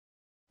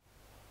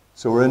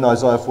So we're in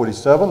Isaiah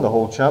 47, the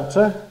whole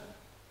chapter.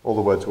 All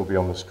the words will be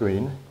on the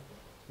screen.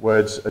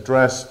 Words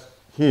addressed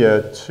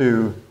here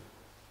to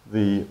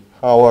the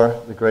power,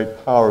 the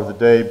great power of the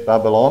day,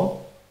 Babylon,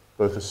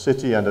 both a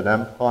city and an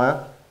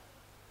empire.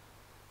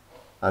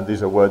 And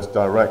these are words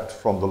direct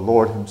from the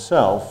Lord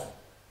himself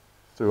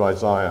through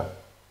Isaiah.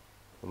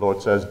 The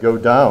Lord says, "Go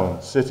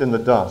down, sit in the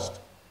dust.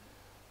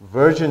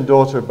 Virgin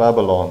daughter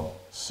Babylon,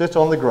 sit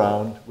on the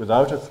ground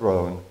without a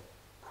throne,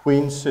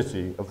 queen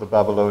city of the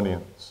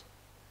Babylonians.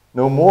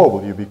 No more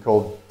will you be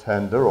called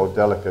tender or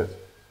delicate.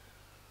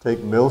 Take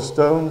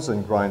millstones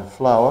and grind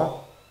flour.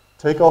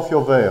 Take off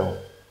your veil.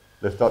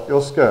 Lift up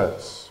your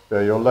skirts,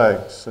 bare your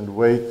legs, and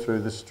wade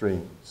through the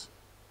streams.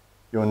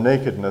 Your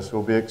nakedness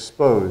will be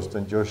exposed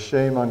and your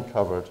shame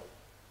uncovered.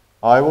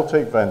 I will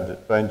take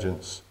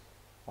vengeance.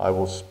 I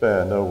will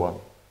spare no one.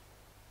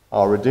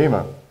 Our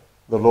Redeemer,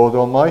 the Lord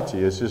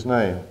Almighty is his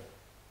name,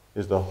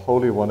 is the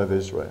Holy One of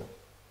Israel.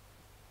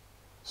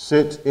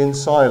 Sit in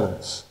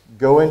silence,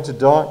 go into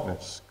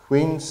darkness,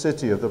 queen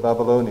city of the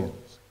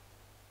Babylonians.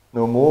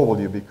 No more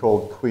will you be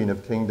called queen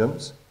of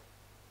kingdoms.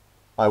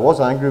 I was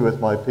angry with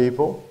my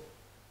people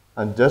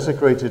and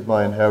desecrated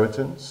my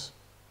inheritance.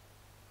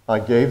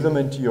 I gave them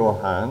into your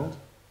hand,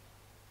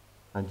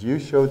 and you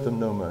showed them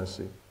no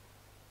mercy.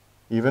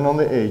 Even on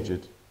the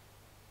aged,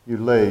 you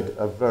laid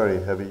a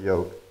very heavy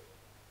yoke.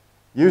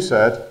 You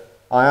said,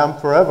 I am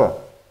forever,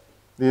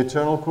 the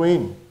eternal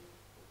queen.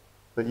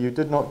 But you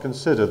did not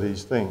consider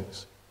these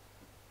things,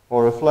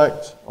 or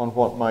reflect on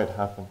what might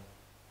happen.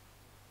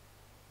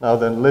 Now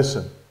then,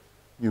 listen,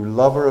 you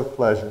lover of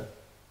pleasure,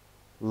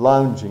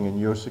 lounging in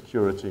your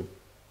security,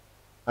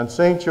 and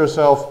saying to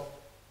yourself,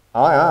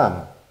 I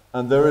am,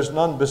 and there is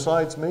none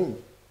besides me.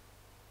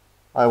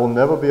 I will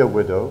never be a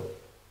widow,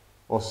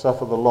 or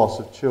suffer the loss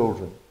of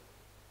children.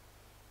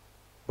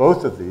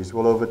 Both of these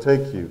will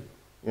overtake you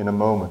in a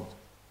moment,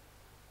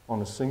 on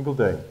a single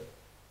day.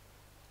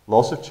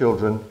 Loss of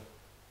children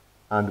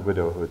and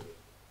widowhood.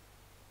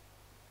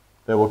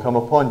 They will come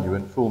upon you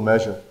in full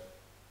measure,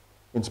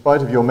 in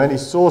spite of your many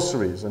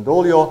sorceries and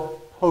all your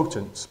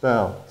potent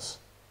spells.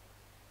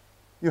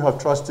 You have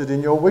trusted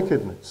in your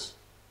wickedness,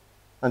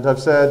 and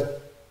have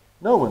said,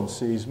 no one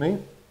sees me.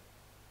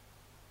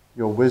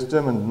 Your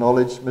wisdom and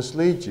knowledge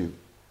mislead you,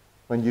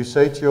 when you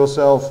say to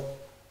yourself,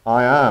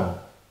 I am,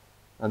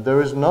 and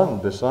there is none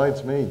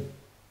besides me.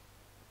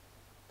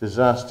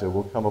 Disaster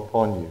will come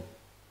upon you,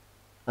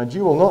 and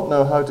you will not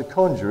know how to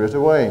conjure it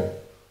away.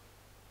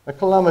 A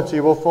calamity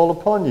will fall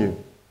upon you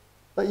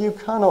that you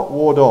cannot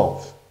ward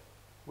off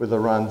with a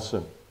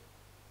ransom.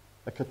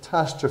 A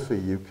catastrophe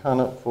you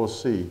cannot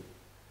foresee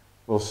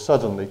will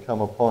suddenly come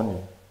upon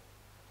you.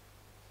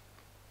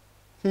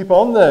 Keep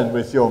on then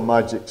with your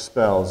magic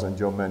spells and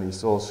your many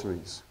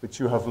sorceries, which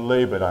you have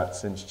labored at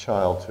since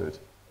childhood.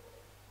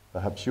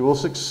 Perhaps you will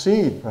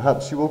succeed,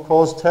 perhaps you will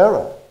cause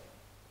terror.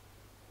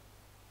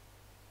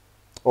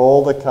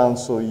 All the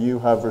counsel you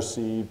have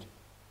received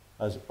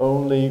has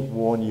only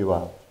worn you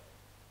out.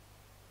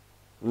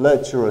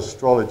 Let your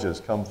astrologers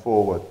come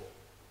forward,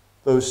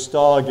 those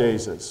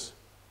stargazers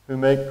who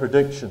make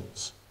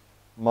predictions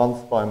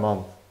month by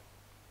month.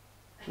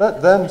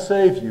 Let them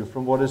save you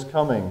from what is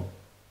coming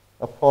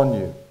upon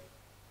you.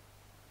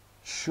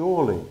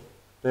 Surely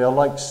they are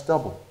like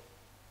stubble.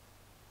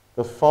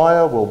 The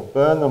fire will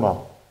burn them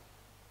up.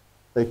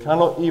 They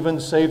cannot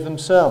even save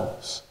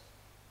themselves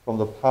from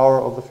the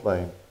power of the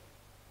flame.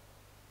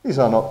 These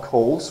are not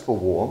coals for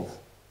warmth.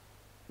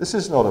 This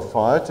is not a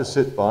fire to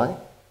sit by.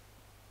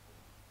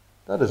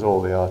 That is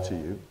all they are to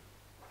you.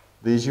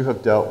 These you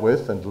have dealt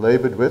with and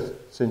labored with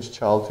since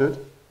childhood.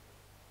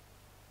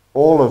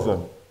 All of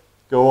them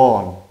go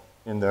on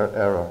in their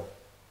error.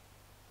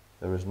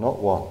 There is not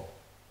one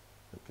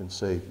that can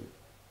save you.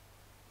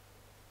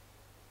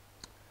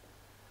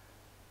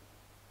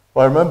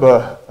 Well, I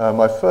remember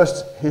my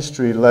first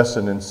history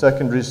lesson in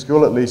secondary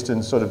school, at least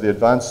in sort of the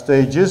advanced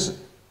stages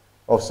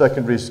of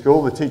secondary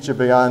school. The teacher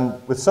began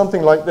with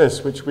something like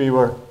this, which we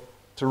were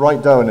to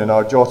write down in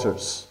our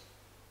jotters,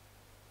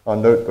 our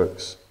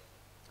notebooks.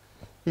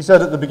 He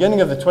said, at the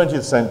beginning of the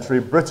 20th century,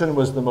 Britain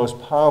was the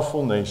most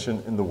powerful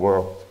nation in the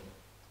world.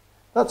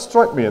 That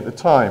struck me at the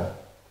time.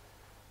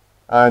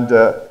 And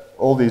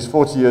all these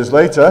 40 years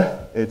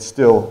later, it's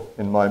still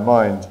in my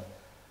mind.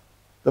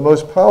 The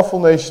most powerful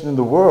nation in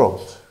the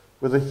world,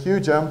 with a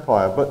huge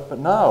empire. But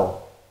now,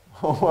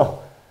 oh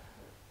well,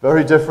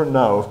 very different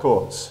now, of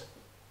course,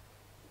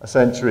 a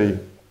century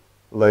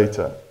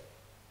later.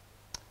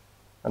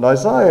 And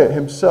Isaiah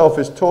himself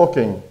is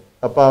talking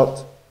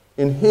about,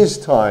 in his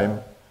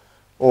time,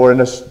 or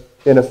in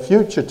a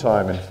future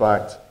time, in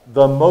fact,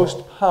 the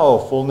most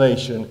powerful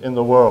nation in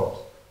the world.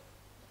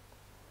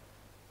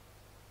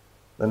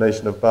 The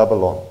nation of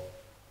Babylon,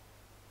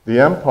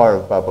 the empire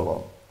of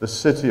Babylon, the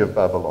city of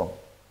Babylon.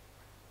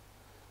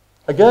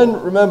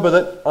 Again, remember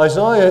that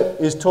Isaiah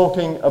is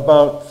talking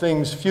about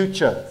things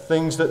future,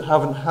 things that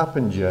haven't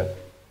happened yet.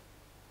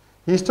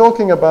 He's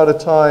talking about a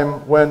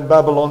time when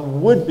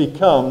Babylon would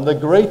become the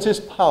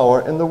greatest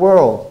power in the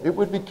world. It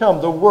would become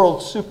the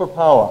world's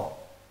superpower,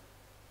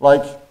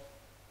 like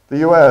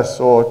the US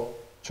or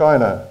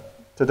China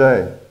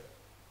today.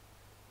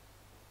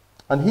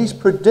 And he's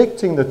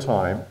predicting the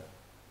time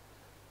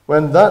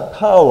when that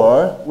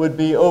power would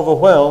be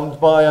overwhelmed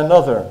by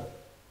another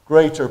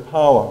greater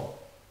power.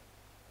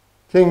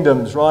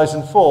 Kingdoms rise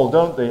and fall,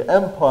 don't they?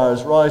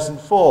 Empires rise and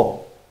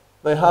fall.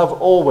 They have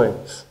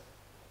always.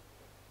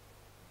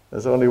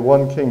 There's only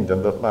one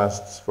kingdom that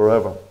lasts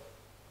forever,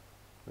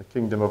 the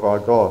kingdom of our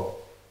God.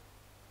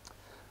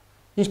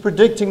 He's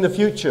predicting the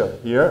future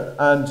here,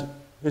 and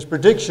his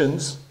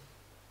predictions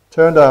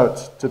turned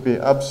out to be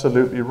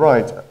absolutely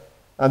right.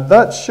 And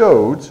that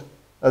showed,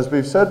 as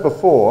we've said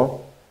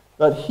before,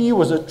 that he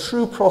was a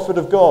true prophet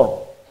of God.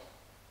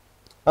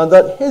 And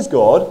that his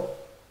God,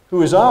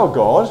 who is our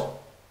God,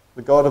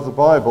 the God of the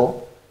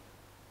Bible,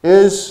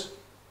 is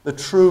the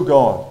true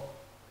God,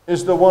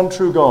 is the one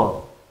true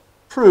God,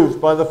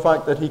 proved by the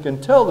fact that he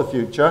can tell the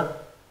future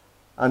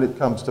and it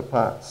comes to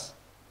pass.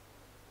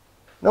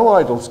 No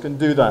idols can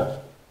do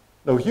that.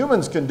 No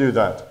humans can do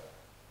that.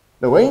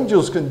 No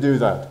angels can do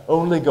that.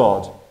 Only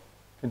God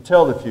can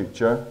tell the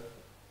future,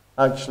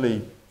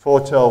 actually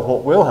foretell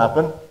what will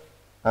happen,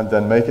 and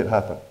then make it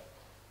happen.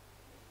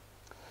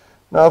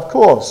 Now, of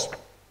course,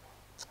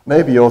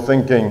 maybe you're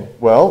thinking,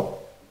 well,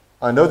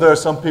 I know there are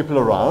some people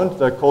around,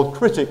 they're called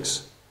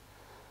critics,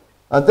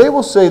 and they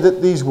will say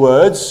that these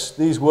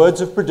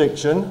words of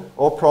prediction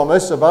or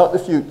promise about the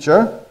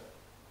future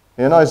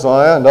in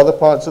Isaiah and other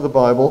parts of the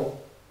Bible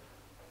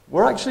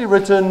were actually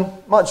written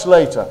much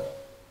later,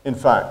 in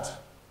fact,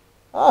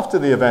 after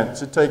the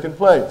events had taken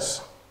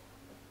place.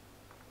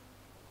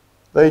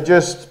 They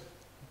just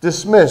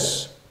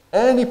dismiss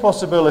any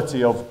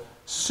possibility of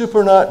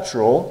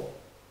supernatural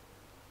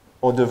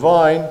or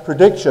divine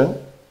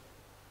prediction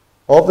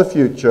of the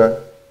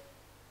future,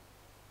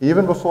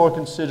 even before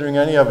considering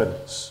any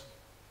evidence.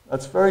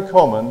 That's very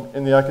common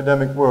in the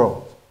academic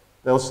world.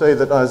 They'll say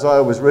that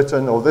Isaiah was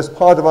written, or this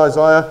part of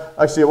Isaiah,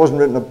 actually it wasn't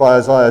written by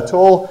Isaiah at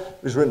all,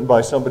 it was written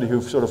by somebody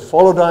who sort of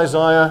followed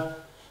Isaiah,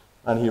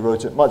 and he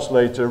wrote it much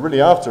later,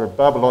 really after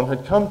Babylon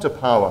had come to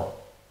power,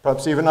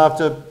 perhaps even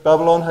after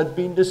Babylon had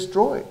been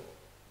destroyed.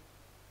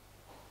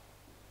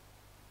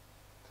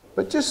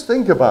 But just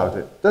think about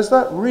it. Does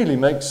that really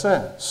make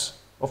sense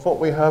of what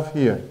we have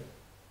here?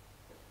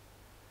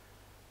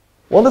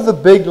 One of the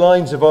big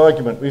lines of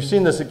argument, we've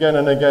seen this again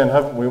and again,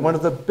 haven't we? One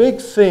of the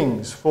big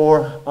things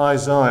for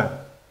Isaiah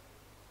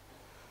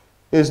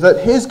is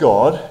that his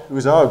God, who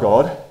is our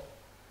God,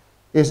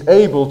 is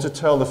able to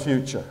tell the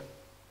future.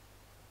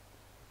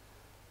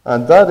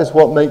 And that is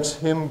what makes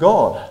him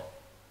God,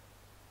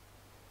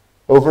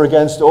 over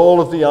against all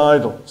of the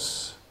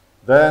idols,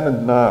 then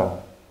and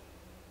now.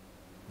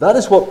 That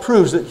is what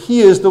proves that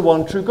he is the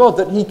one true God,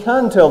 that he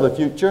can tell the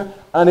future,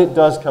 and it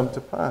does come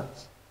to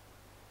pass.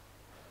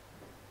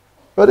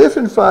 But if,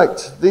 in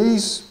fact,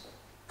 these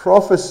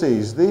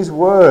prophecies, these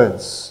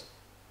words,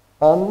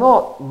 are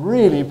not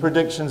really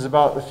predictions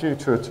about the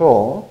future at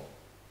all,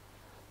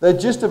 they're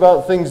just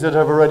about things that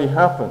have already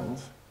happened,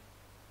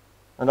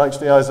 and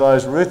actually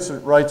Isaiah's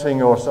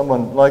writing, or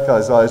someone like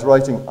Isaiah is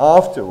writing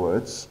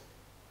afterwards,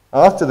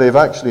 after they've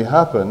actually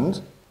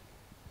happened,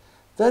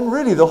 then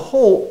really the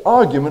whole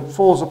argument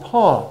falls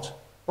apart.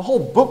 The whole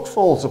book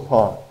falls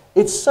apart.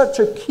 It's such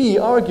a key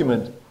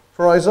argument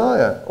for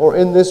Isaiah, or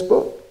in this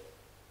book.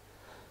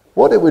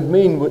 What it would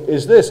mean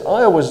is this: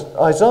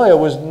 Isaiah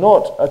was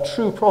not a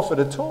true prophet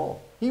at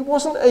all. He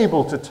wasn't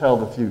able to tell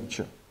the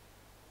future.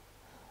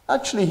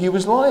 Actually, he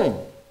was lying.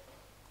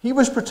 He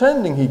was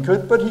pretending he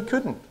could, but he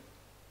couldn't.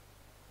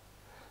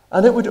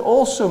 And it would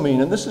also mean,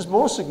 and this is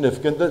more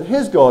significant, that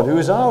his God, who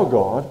is our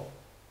God,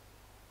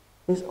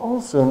 is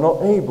also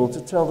not able to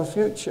tell the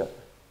future.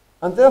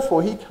 And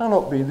therefore, he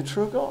cannot be the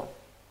true God.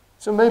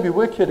 So maybe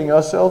we're kidding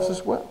ourselves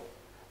as well.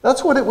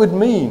 That's what it would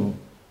mean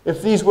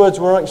if these words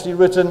were actually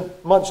written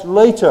much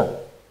later,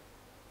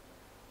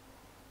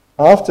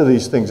 after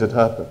these things had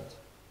happened.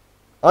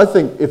 I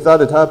think if that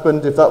had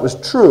happened, if that was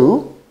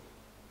true,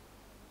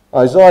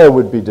 Isaiah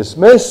would be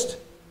dismissed,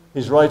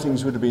 his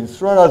writings would have been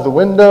thrown out of the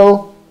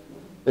window,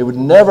 they would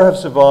never have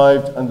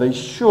survived, and they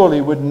surely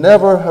would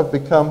never have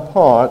become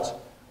part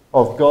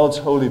of God's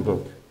holy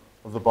book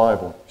of the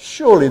Bible.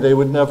 Surely they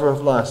would never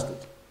have lasted.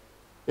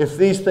 If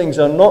these things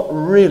are not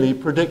really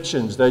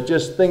predictions, they're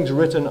just things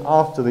written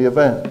after the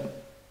event.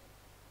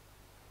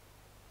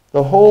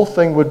 The whole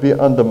thing would be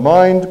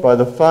undermined by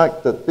the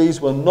fact that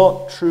these were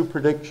not true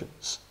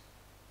predictions.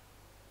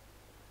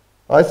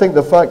 I think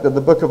the fact that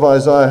the book of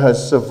Isaiah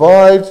has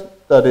survived,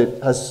 that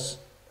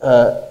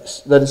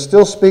it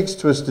still speaks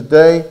to us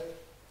today,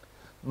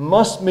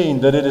 must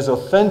mean that it is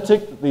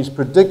authentic, that these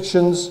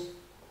predictions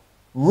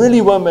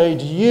really were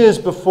made years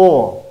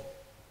before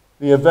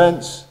the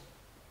events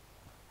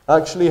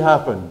actually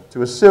happened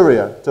to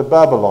Assyria, to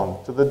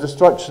Babylon, to the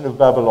destruction of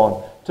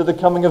Babylon, to the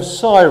coming of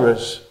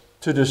Cyrus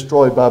to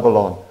destroy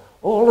Babylon.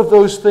 All of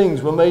those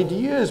things were made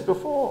years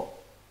before.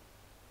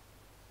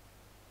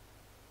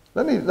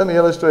 Let me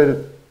illustrate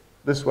it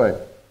this way.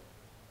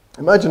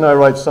 Imagine I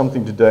write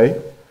something today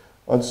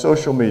on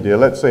social media,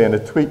 let's say in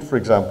a tweet, for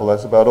example.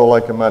 That's about all I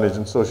can manage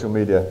in social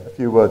media, a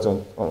few words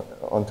on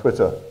on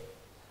Twitter.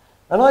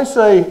 And I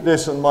say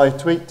this on my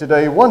tweet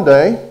today: one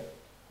day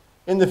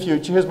in the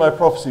future, here's my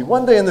prophecy,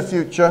 one day in the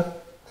future,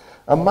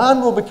 a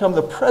man will become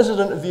the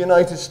President of the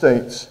United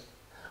States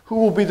who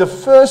will be the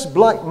first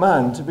black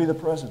man to be the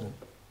president.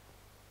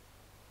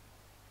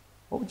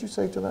 What would you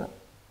say to that?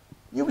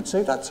 You would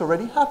say that's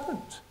already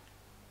happened.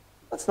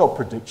 That's not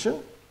prediction.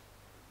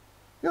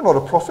 You're not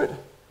a prophet.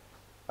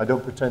 I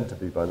don't pretend to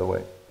be, by the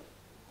way.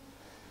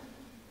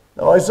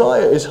 Now,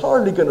 Isaiah is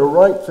hardly going to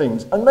write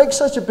things and make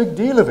such a big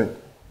deal of it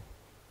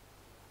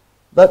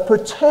that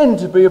pretend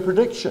to be a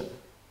prediction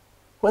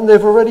when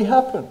they've already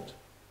happened.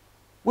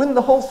 Wouldn't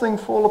the whole thing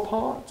fall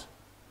apart?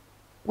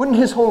 Wouldn't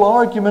his whole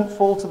argument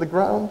fall to the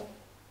ground?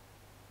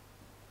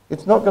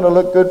 It's not going to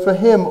look good for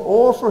him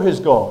or for his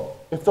God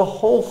if the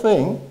whole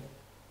thing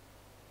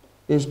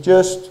is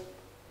just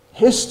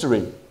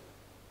history.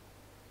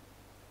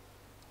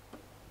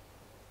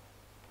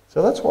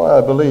 So that's why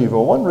I believe,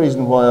 or one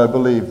reason why I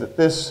believe, that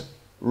this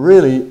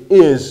really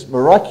is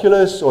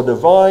miraculous or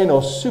divine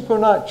or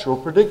supernatural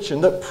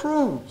prediction that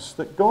proves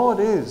that God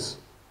is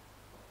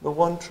the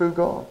one true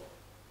God.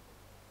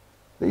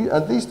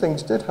 And these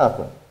things did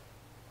happen.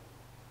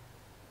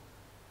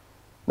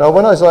 Now,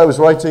 when Isaiah was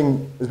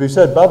writing, as we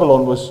said,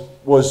 Babylon was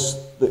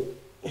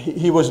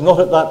not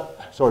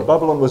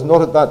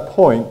at that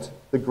point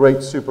the great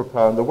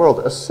superpower in the world.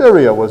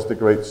 Assyria was the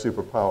great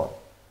superpower.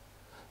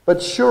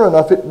 But sure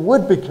enough, it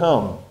would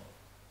become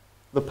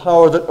the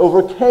power that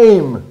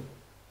overcame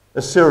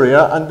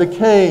Assyria and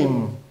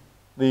became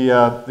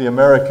the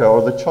America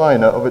or the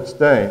China of its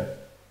day.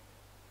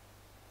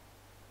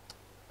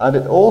 And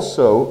it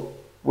also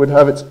would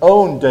have its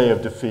own day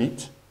of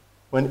defeat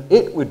when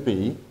it would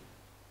be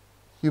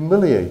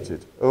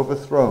humiliated,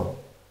 overthrown.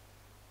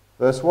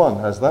 Verse 1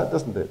 has that,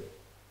 doesn't it?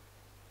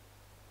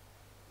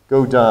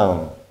 Go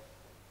down,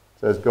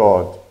 says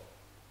God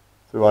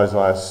through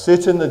Isaiah.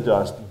 Sit in the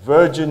dust,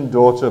 virgin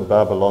daughter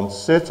Babylon.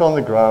 Sit on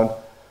the ground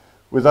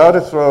without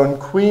a throne,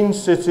 queen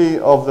city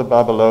of the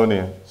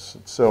Babylonians.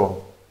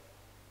 So,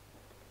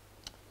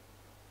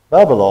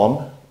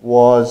 Babylon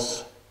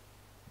was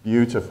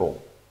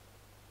beautiful.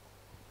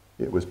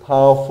 It was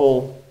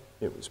powerful.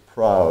 It was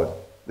proud.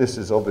 This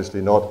is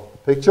obviously not a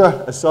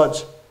picture as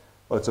such.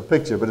 Well, it's a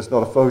picture, but it's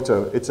not a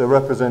photo. It's a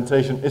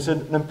representation. It's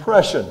an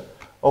impression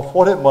of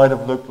what it might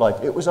have looked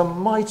like. It was a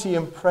mighty,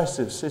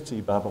 impressive city,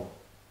 Babel.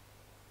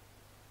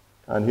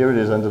 And here it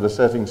is under the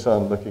setting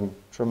sun, looking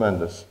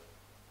tremendous.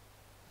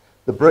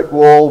 The brick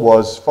wall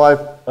was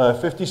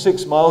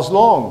 56 miles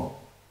long.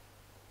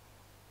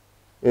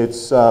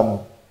 Its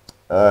wall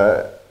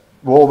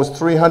was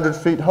 300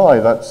 feet high.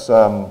 That's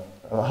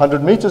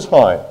 100 meters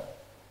high,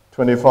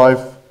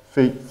 25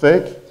 feet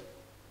thick.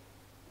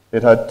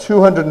 It had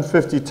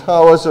 250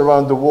 towers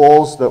around the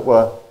walls that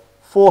were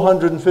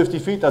 450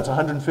 feet, that's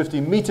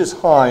 150 meters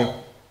high,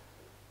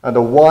 and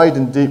a wide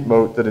and deep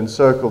moat that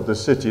encircled the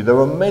city. There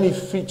were many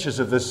features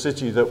of this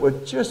city that were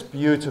just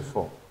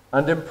beautiful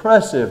and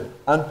impressive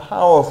and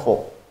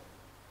powerful.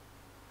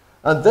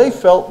 And they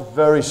felt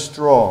very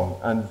strong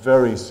and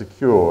very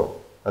secure,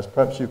 as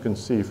perhaps you can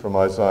see from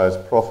Isaiah's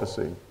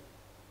prophecy.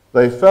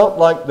 They felt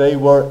like they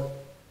were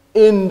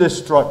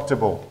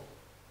indestructible,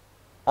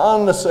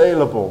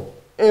 unassailable,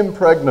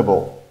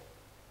 impregnable.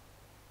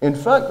 In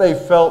fact, they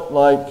felt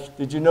like,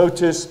 did you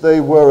notice,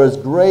 they were as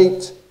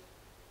great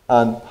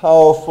and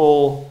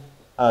powerful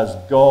as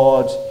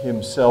God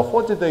himself.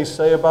 What did they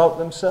say about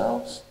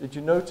themselves? Did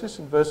you notice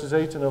in verses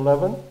 8 and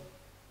 11?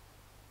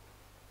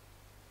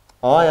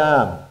 I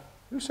am.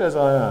 Who says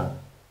I am?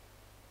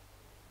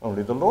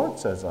 Only the Lord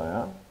says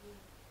I am.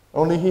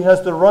 Only he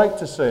has the right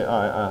to say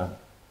I am.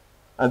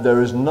 And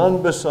there is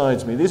none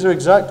besides me. These are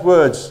exact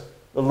words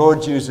the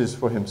Lord uses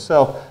for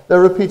himself.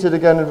 They're repeated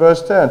again in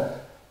verse 10.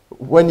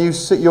 When you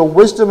see, your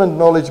wisdom and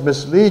knowledge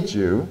mislead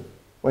you,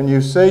 when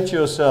you say to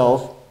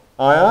yourself,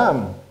 I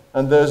am,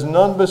 and there's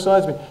none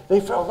besides me. They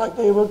felt like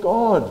they were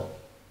God.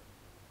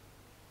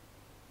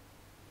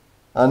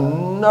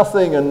 And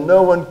nothing and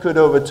no one could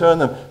overturn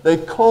them. They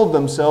called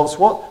themselves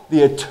what?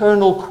 The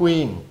eternal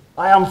queen.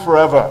 I am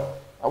forever.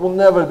 I will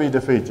never be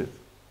defeated.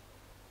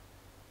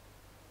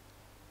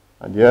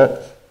 And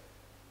yet,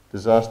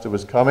 disaster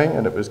was coming,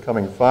 and it was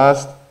coming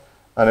fast,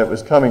 and it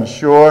was coming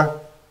sure,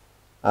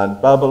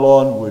 and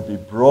Babylon would be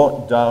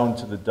brought down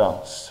to the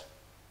dust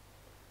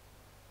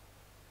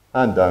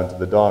and down to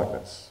the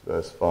darkness,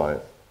 verse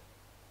 5.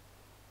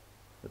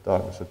 The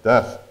darkness of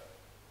death.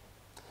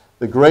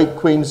 The great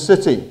queen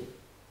city,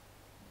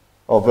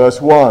 or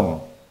verse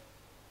 1,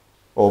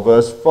 or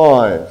verse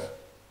 5,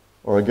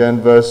 or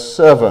again verse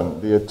 7,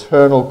 the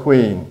eternal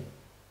queen,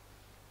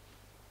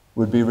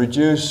 would be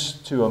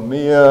reduced to a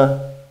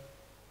mere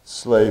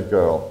slave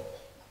girl.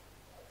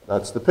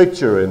 That's the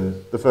picture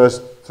in the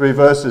first 3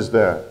 verses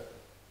there.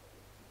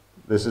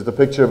 This is the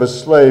picture of a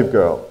slave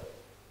girl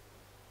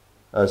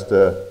as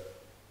to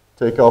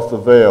take off the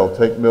veil,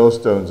 take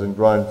millstones and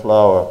grind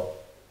flour.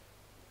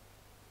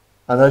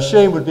 And her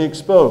shame would be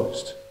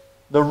exposed.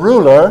 The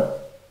ruler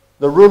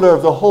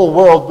of the whole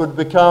world would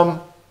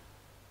become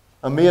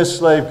a mere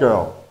slave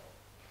girl,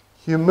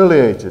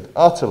 humiliated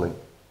utterly.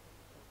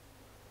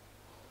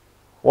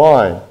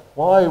 Why?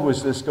 Why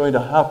was this going to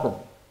happen?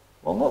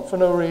 Well, not for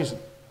no reason,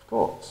 of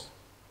course.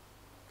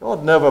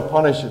 God never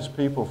punishes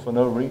people for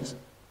no reason.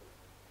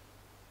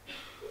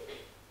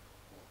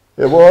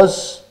 It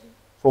was,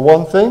 for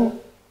one thing,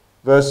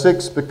 verse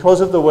 6,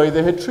 because of the way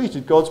they had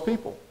treated God's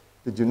people.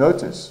 Did you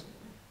notice?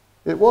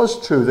 It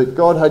was true that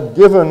God had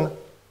given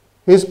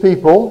his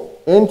people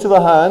into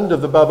the hand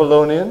of the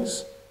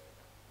Babylonians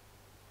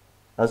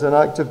as an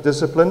act of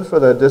discipline for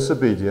their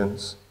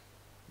disobedience,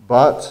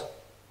 but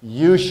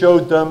you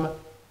showed them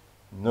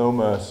no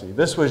mercy.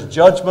 This was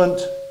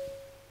judgment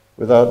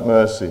without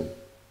mercy,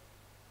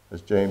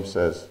 as James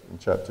says in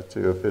chapter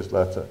 2 of his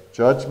letter.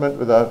 Judgment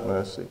without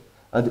mercy.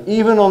 And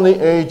even on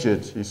the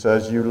aged, he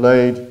says, you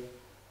laid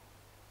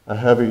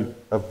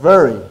a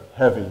very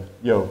heavy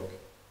yoke.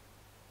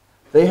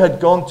 They had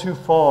gone too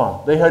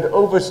far. They had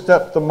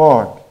overstepped the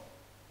mark.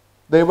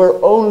 They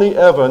were only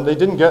ever, and they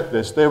didn't get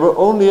this, they were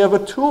only ever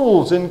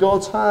tools in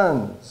God's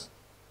hands.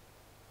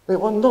 They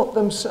were not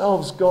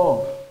themselves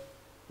God.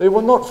 They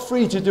were not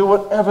free to do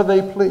whatever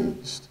they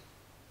pleased.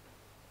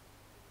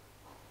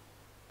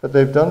 But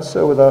they've done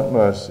so without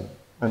mercy,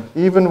 and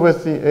even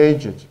with the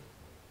aged.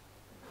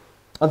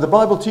 And the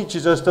Bible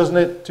teaches us, doesn't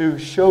it, to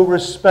show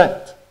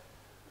respect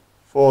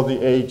for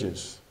the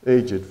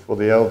aged, for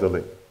the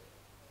elderly.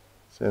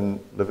 It's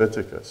in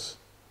Leviticus.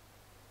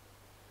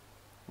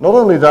 Not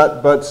only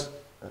that, but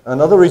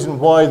another reason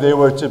why they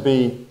were to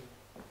be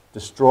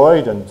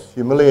destroyed and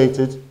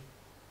humiliated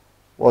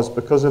was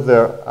because of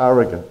their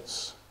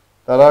arrogance.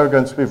 That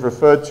arrogance we've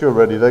referred to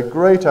already, their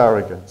great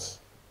arrogance,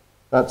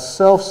 that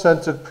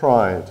self-centered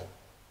pride.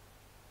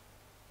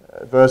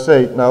 Verse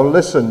 8, now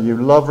listen, you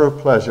lover of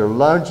pleasure,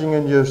 lounging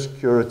in your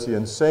security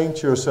and saying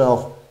to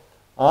yourself,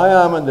 I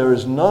am and there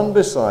is none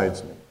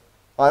besides me.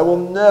 I will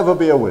never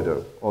be a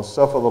widow or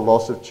suffer the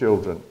loss of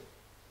children.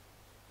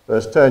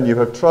 Verse 10, you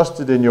have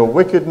trusted in your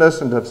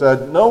wickedness and have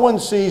said, no one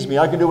sees me,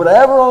 I can do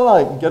whatever I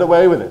like and get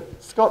away with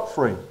it,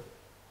 scot-free.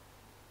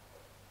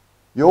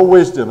 Your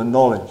wisdom and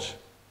knowledge,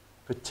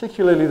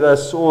 particularly their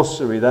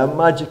sorcery, their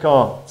magic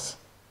arts,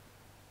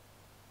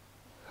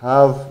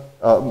 have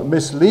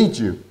mislead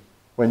you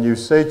when you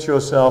say to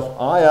yourself,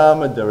 I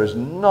am and there is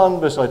none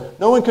beside.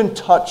 No one can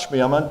touch me,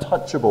 I'm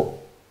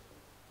untouchable.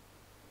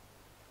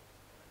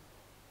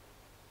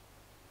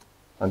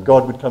 And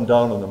God would come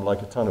down on them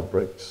like a ton of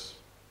bricks.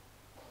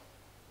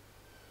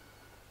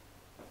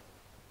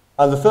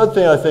 And the third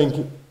thing I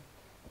think,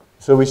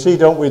 so we see,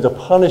 don't we, the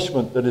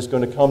punishment that is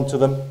going to come to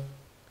them.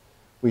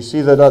 We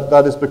see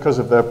that is because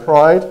of their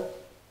pride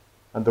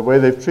and the way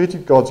they've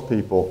treated God's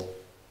people.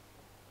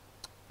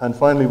 And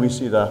finally, we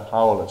see their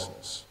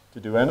powerlessness to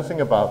do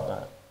anything about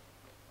that.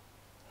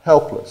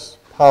 Helpless,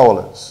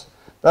 powerless.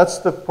 That's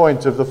the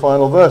point of the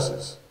final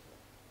verses.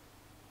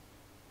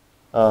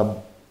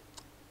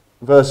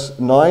 Verse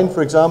 9,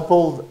 for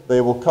example,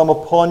 they will come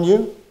upon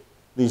you,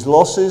 these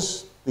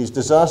losses, these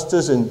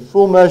disasters in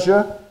full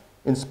measure,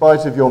 in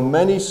spite of your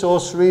many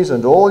sorceries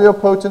and all your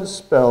potent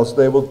spells.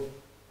 They will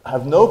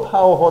have no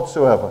power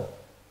whatsoever.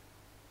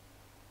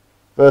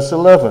 Verse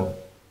 11,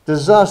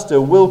 disaster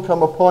will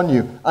come upon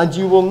you, and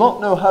you will not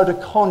know how to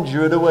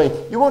conjure it away.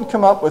 You won't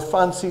come up with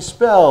fancy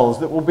spells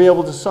that will be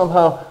able to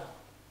somehow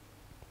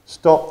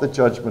stop the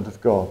judgment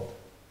of God.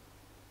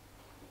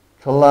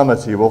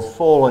 Calamity will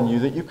fall on you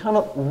that you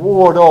cannot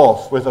ward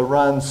off with a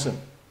ransom.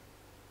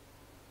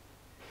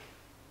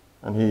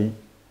 And he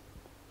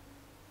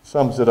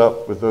sums it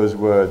up with those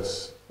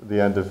words at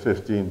the end of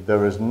 15.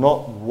 There is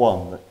not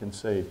one that can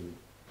save you.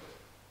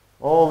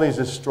 All these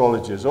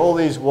astrologers, all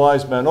these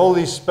wise men, all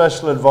these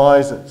special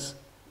advisors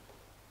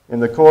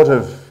in the court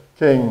of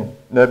King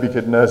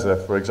Nebuchadnezzar,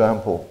 for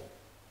example,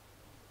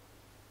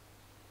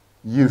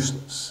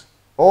 useless.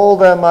 All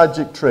their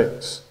magic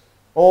tricks,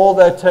 all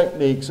their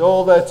techniques,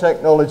 all their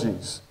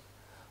technologies,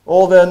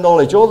 all their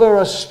knowledge, all their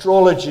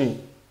astrology.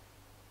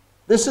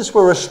 This is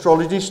where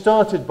astrology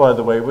started, by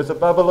the way, with the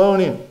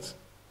Babylonians.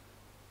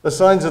 The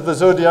signs of the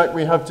zodiac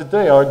we have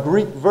today are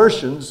Greek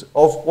versions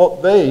of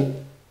what they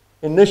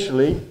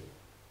initially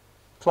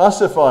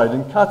classified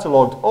and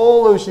catalogued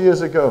all those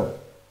years ago.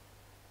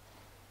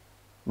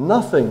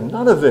 Nothing,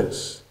 none of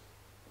this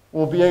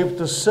will be able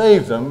to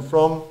save them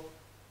from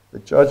the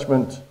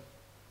judgment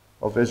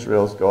of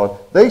Israel's God.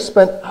 They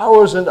spent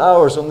hours and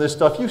hours on this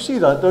stuff. You see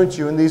that, don't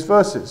you, in these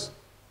verses?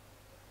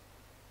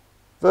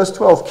 Verse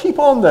 12, keep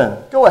on then.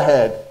 Go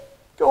ahead.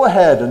 Go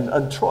ahead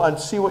and try and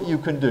see what you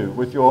can do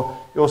with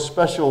your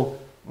special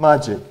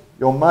magic,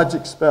 your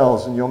magic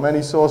spells and your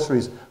many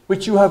sorceries,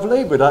 which you have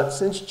labored at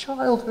since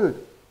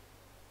childhood.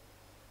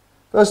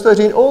 Verse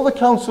 13, all the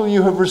counsel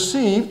you have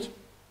received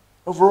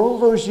over all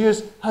those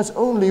years has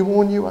only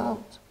worn you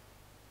out.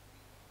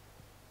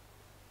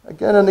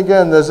 Again and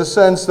again, there's a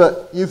sense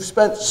that you've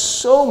spent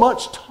so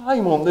much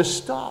time on this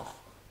stuff.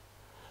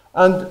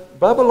 And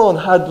Babylon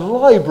had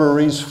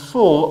libraries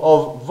full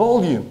of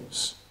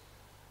volumes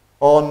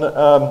on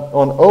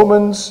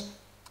omens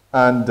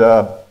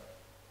and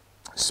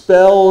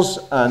spells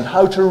and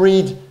how to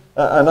read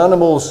an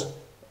animal's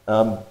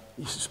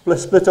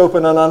split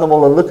open an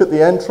animal and look at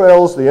the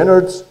entrails, the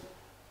innards,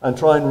 and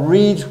try and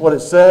read what it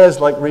says,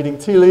 like reading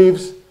tea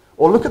leaves,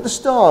 or look at the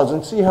stars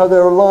and see how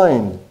they're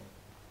aligned.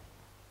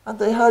 And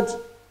they had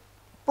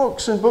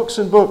books and books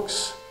and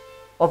books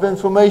of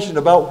information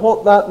about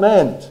what that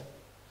meant,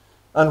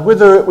 and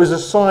whether it was a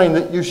sign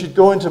that you should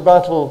go into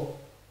battle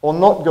or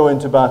not go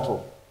into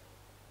battle,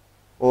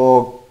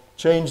 or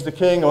change the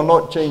king or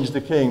not change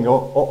the king,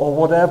 or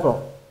whatever.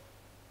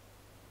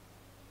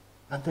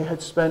 And they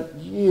had spent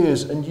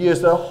years and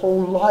years, their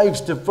whole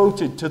lives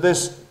devoted to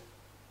this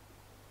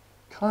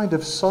kind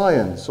of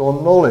science or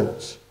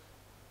knowledge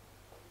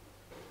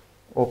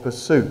or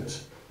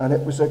pursuit. And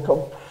it was a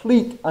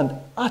complete and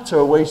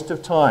utter waste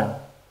of time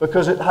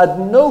because it had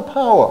no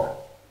power.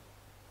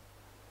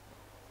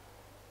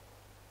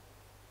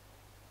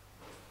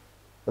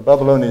 The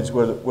Babylonians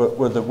were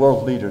the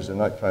world leaders in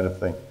that kind of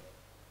thing.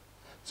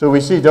 So we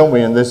see, don't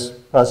we, in this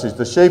passage,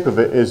 the shape of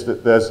it is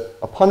that there's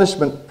a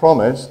punishment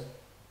promised.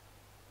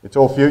 It's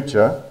all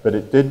future, but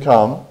it did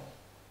come.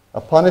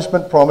 A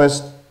punishment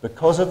promised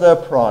because of their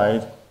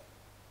pride.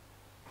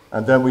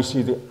 And then we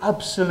see the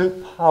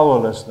absolute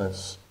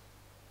powerlessness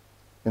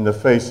in the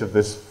face of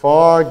this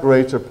far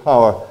greater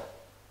power,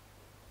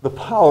 the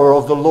power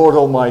of the Lord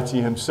Almighty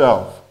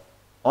himself.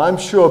 I'm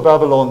sure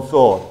Babylon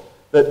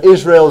thought that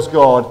Israel's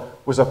God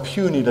was a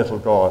puny little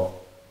God,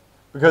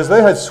 because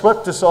they had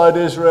swept aside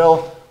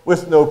Israel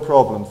with no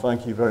problem,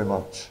 thank you very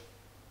much.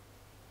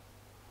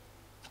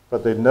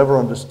 But they'd never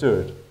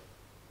understood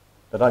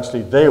that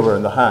actually they were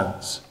in the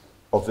hands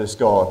of this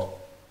God,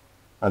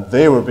 and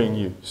they were being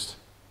used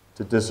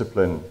to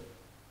discipline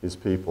his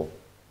people.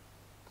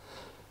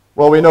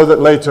 Well, we know that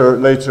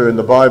later in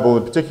the Bible,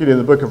 and particularly in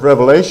the book of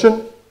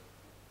Revelation,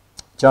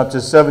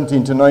 chapters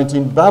 17 to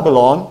 19,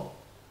 Babylon,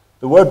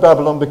 the word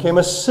Babylon became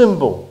a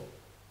symbol,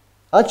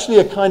 actually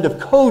a kind of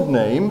code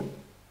name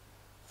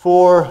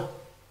for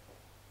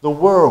the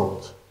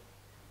world.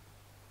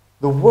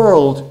 The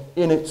world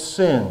in its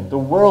sin, the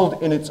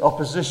world in its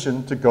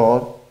opposition to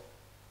God,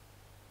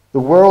 the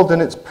world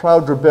in its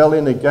proud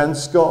rebellion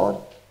against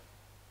God,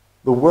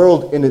 the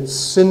world in its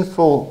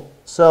sinful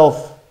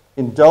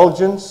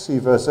self-indulgence, see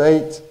verse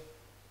 8,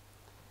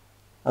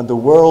 and the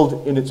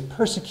world in its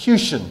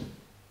persecution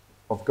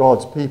of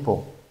God's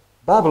people.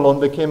 Babylon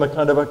became a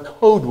kind of a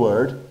code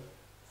word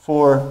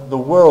for the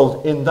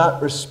world in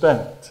that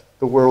respect,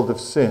 the world of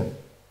sin.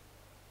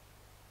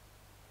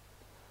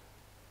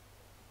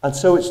 And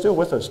so it's still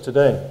with us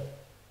today.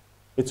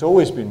 It's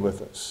always been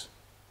with us.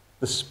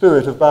 The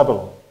spirit of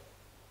Babylon.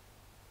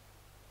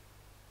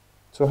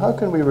 So how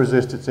can we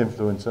resist its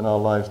influence in our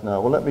lives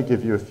now? Well, let me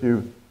give you a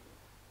few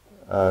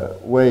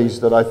ways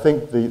that I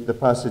think the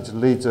passage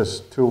leads us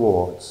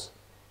towards.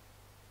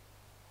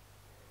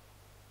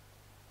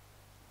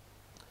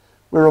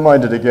 We're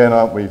reminded again,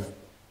 aren't we,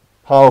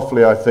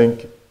 powerfully, I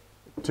think,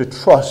 to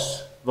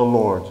trust the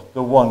Lord,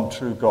 the one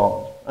true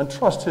God, and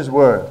trust his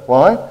word.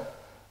 Why?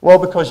 Well,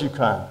 because you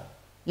can.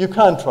 You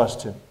can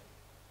trust him.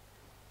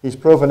 He's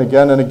proven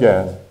again and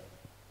again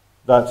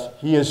that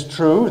he is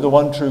true, the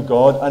one true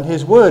God, and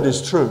his word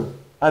is true,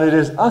 and it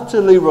is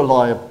utterly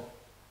reliable.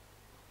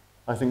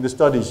 I think the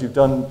studies you've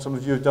done, some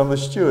of you have done with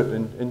Stuart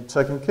in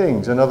 2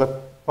 Kings and other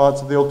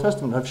parts of the Old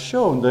Testament have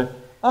shown the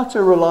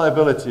utter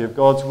reliability of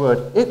God's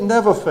word. It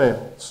never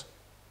fails.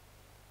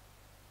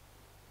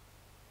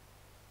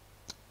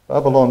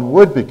 Babylon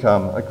would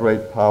become a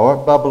great power.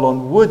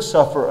 Babylon would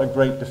suffer a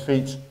great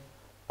defeat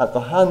at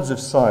the hands of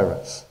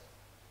Cyrus.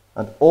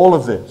 And all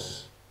of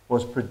this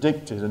was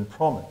predicted and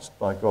promised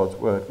by God's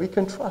word. We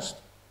can trust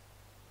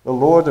the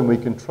Lord and we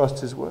can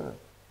trust his word.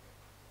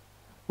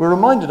 We're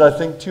reminded, I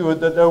think, too,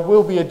 that there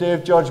will be a day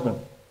of judgment,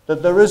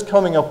 that there is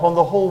coming upon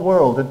the whole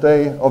world a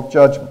day of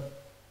judgment.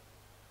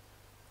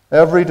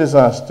 Every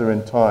disaster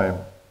in time,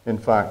 in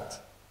fact,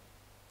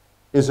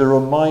 is a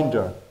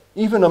reminder,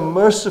 even a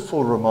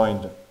merciful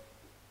reminder,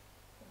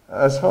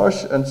 as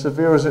harsh and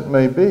severe as it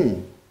may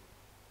be,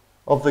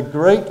 of the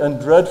great and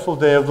dreadful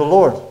day of the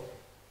Lord,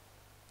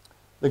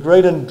 the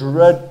great and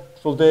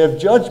dreadful day of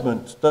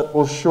judgment that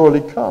will surely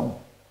come.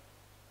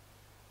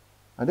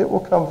 And it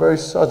will come very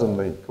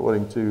suddenly,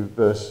 according to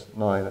verse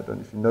 9. I don't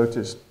know if you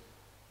noticed.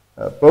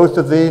 Both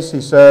of these, he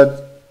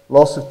said,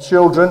 loss of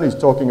children. He's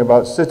talking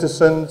about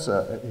citizens.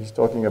 He's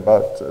talking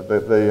about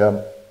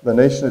the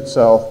nation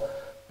itself.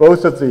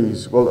 Both of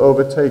these will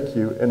overtake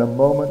you in a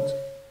moment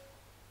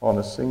on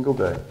a single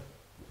day.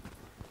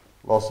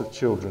 Loss of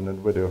children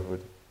and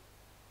widowhood.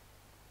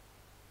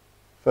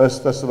 1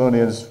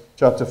 Thessalonians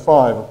chapter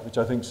 5, which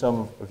I think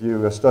some of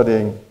you are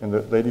studying in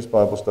the ladies'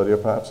 Bible study, or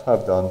perhaps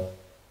have done,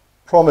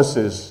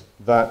 promises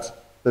that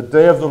the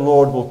day of the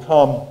Lord will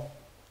come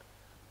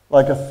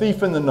like a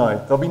thief in the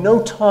night. There'll be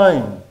no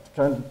time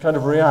to kind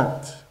of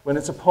react when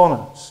it's upon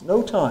us.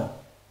 No time.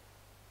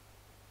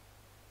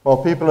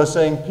 While people are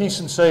saying peace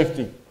and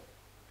safety,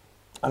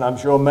 and I'm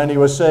sure many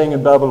were saying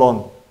in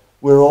Babylon,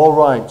 we're all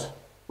right,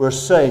 we're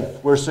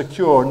safe, we're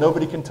secure,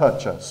 nobody can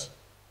touch us.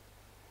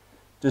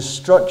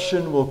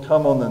 Destruction will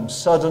come on them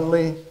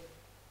suddenly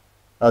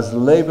as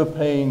labor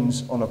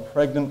pains on a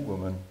pregnant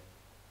woman.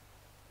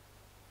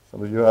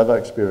 Some of you had that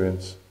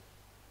experience.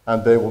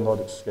 And they will not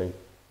escape.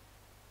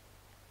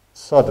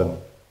 Sudden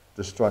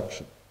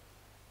destruction.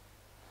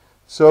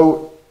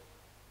 So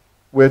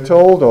we're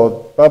told,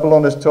 or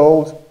Babylon is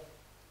told,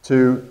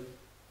 to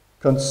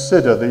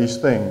consider these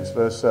things,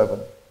 verse 7.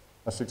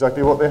 That's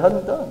exactly what they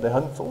hadn't done. They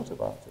hadn't thought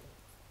about it.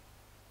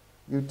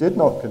 You did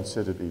not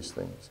consider these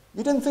things.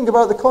 You didn't think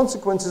about the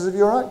consequences of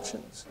your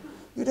actions.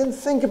 You didn't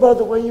think about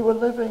the way you were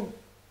living.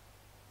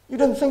 You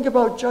didn't think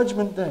about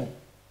Judgment Day.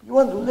 You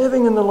weren't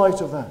living in the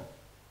light of that.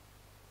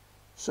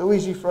 So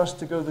easy for us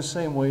to go the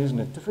same way, isn't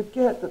it? To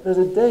forget that there's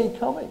a day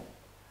coming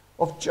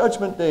of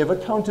Judgment Day, of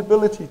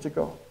accountability to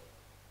God.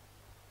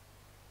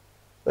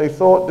 They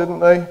thought, didn't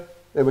they?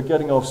 They were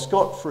getting off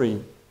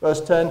scot-free.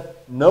 Verse 10,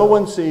 no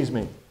one sees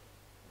me.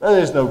 There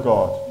is no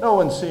God. No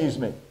one sees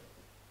me.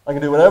 I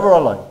can do whatever I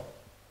like.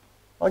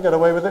 I get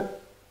away with it?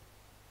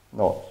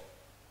 Not.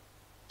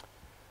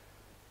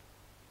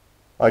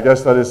 I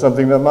guess that is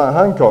something that Matt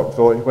Hancock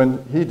thought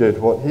when he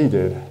did what he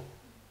did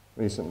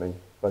recently.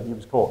 But he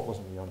was caught,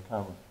 wasn't he, on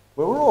camera?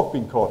 Well, we're all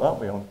being caught,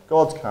 aren't we, on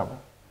God's camera.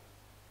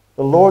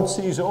 The Lord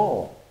sees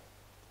all.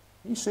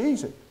 He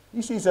sees it.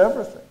 He sees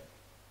everything.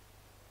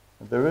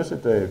 And there is a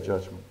day of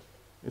judgment.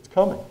 It's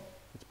coming.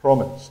 It's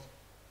promised.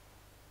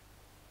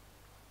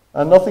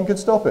 And nothing can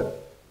stop it.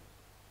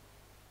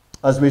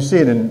 As we've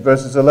seen in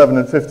verses 11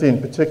 and 15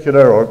 in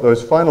particular, or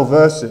those final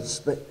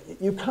verses,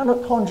 you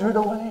cannot conjure it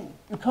away.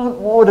 You can't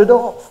ward it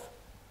off.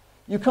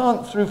 You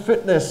can't, through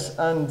fitness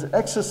and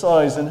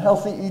exercise and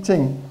healthy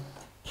eating,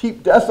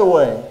 keep death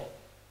away.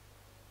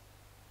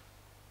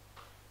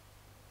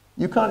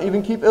 You can't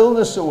even keep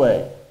illness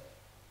away.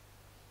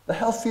 The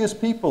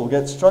healthiest people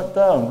get struck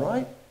down,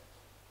 right?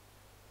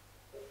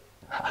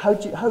 How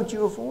do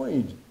you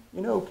avoid,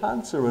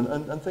 cancer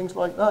and things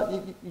like that?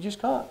 You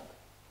just can't.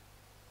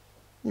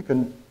 You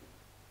can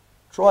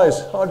try as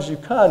hard as you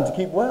can to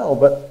keep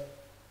well,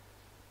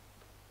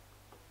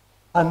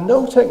 and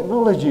no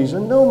technologies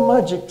and no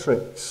magic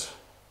tricks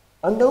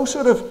and no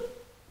sort of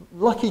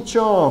lucky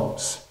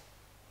charms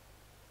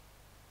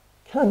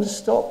can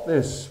stop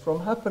this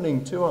from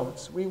happening to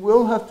us. We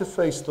will have to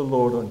face the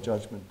Lord on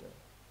Judgment Day.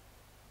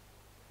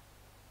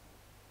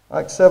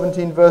 Acts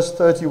 17, verse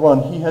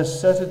 31, he has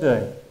set a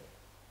day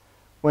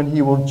when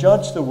he will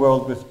judge the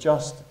world with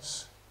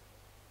justice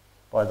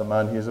by the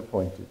man he has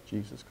appointed,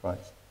 Jesus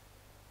Christ.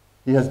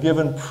 He has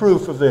given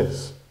proof of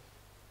this.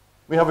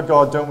 We have a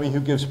God, don't we, who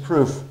gives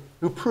proof,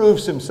 who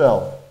proves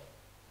himself,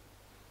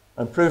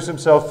 and proves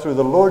himself through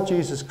the Lord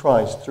Jesus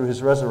Christ, through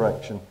his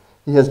resurrection.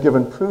 He has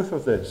given proof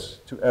of this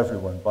to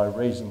everyone by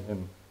raising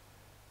him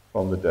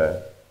from the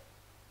dead.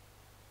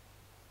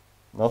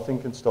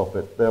 Nothing can stop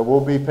it. There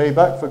will be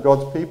payback for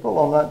God's people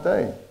on that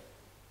day.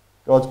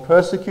 God's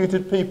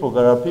persecuted people.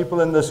 There are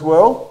people in this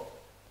world,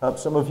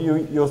 perhaps some of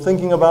you, you're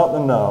thinking about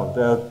them now.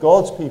 They're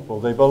God's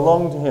people. They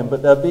belong to him,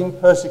 but they're being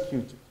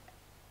persecuted.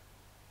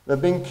 They're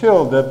being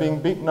killed. They're being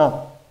beaten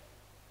up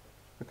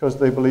because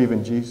they believe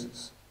in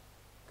Jesus.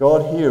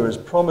 God here is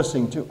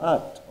promising to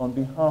act on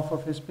behalf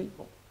of his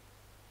people.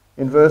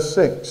 In verse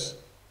 6,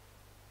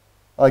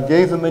 I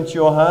gave them into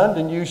your hand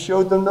and you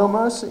showed them no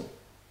mercy.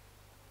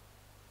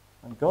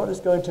 And God is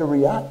going to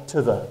react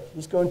to that.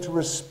 He's going to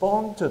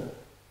respond to that.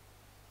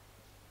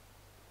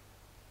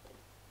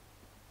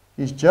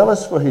 He's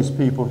jealous for his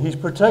people. He's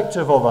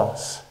protective of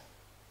us.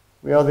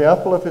 We are the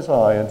apple of his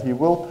eye, and he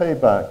will pay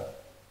back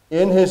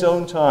in his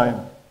own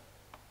time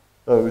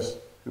those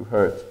who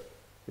hurt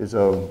his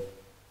own.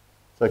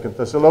 2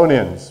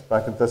 Thessalonians,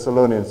 back in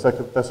Thessalonians, 2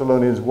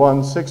 Thessalonians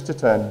 1,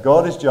 6-10.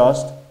 God is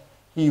just.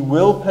 He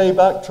will pay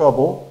back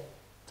trouble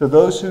to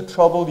those who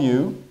trouble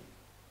you,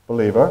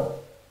 believer,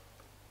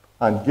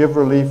 and give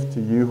relief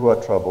to you who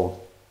are troubled,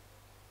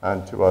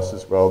 and to us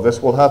as well.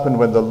 This will happen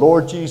when the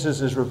Lord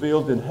Jesus is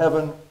revealed in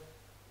heaven,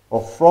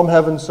 or from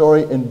heaven,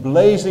 in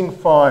blazing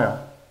fire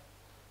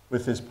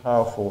with his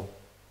powerful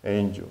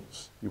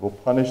angels. He will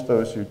punish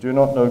those who do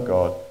not know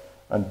God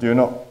and do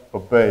not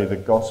obey the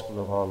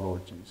gospel of our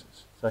Lord Jesus.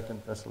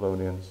 2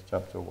 Thessalonians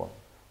chapter 1.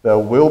 There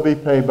will be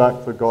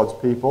payback for God's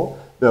people.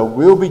 There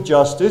will be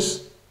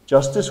justice.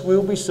 Justice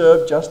will be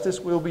served. Justice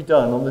will be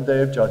done on the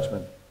day of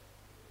judgment.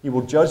 He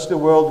will judge the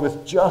world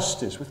with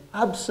justice, with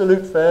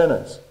absolute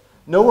fairness.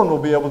 No one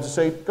will be able to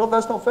say, God,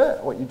 that's not fair,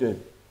 what you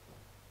did.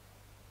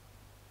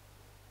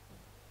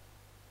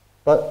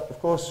 But, of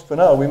course, for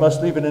now, we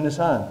must leave it in his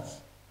hands.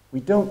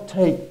 We don't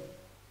take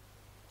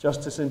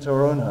justice into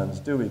our own hands,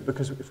 do we?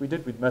 Because if we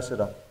did, we'd mess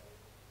it up.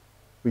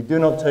 We do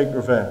not take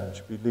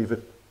revenge. We leave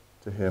it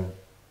to him.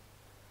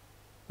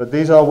 But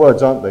these are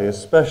words, aren't they?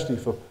 Especially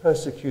for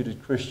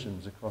persecuted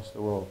Christians across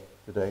the world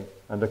today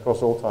and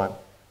across all time.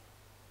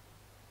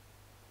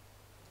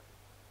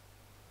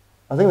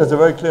 I think there's a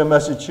very clear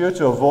message here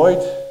to avoid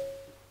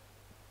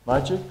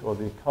magic or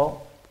the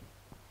occult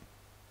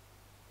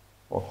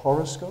or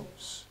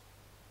horoscopes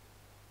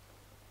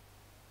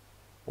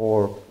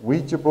or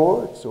Ouija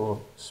boards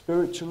or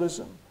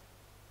spiritualism.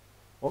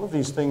 All of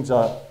these things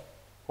are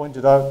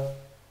pointed out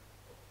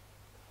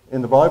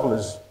in the Bible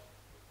as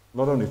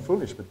not only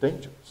foolish but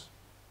dangerous.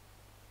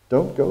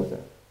 Don't go there.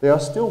 They are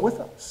still with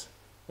us.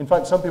 In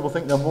fact, some people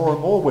think they're more and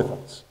more with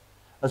us.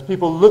 As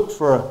people look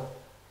for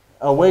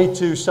a way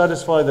to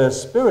satisfy their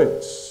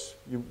spirits,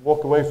 you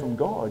walk away from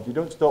God. You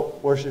don't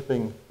stop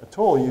worshipping at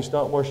all. You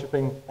start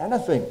worshipping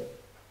anything.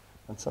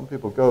 And some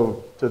people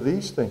go to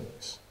these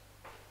things.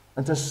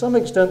 And to some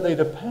extent, they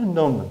depend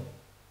on them.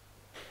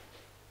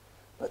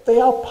 But they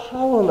are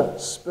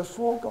powerless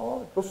before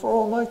God, before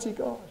Almighty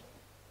God.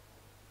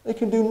 They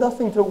can do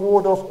nothing to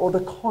ward off or to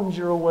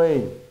conjure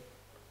away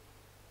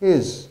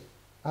His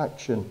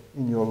action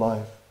in your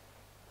life.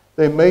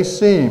 They may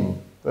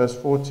seem, verse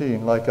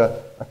 14, like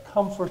a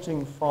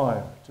comforting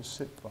fire to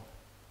sit by.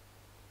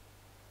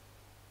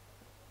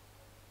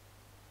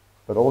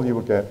 But all you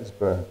will get is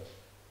burn.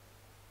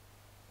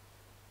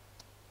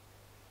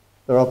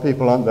 There are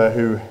people, aren't there,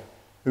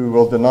 who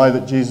will deny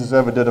that Jesus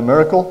ever did a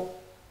miracle,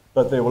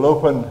 but they will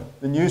open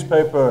the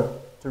newspaper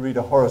to read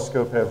a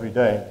horoscope every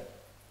day.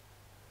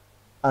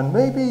 And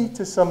maybe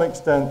to some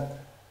extent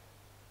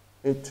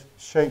it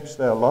shapes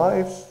their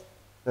lives,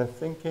 their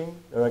thinking,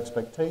 their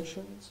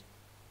expectations.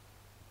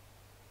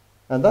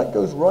 And that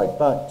goes right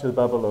back to the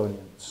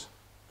Babylonians.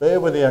 They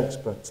were the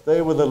experts.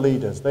 They were the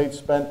leaders. They'd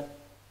spent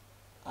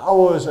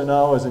hours and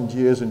hours and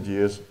years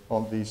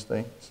on these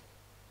things.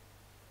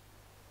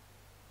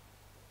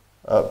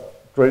 A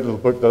great little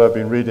book that I've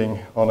been reading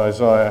on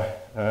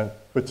Isaiah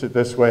puts it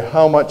this way: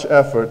 how much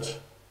effort,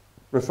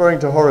 referring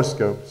to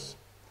horoscopes,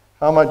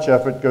 how much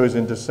effort goes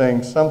into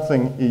saying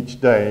something each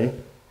day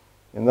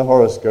in the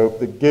horoscope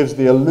that gives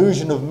the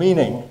illusion of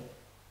meaning,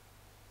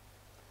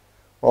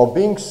 while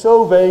being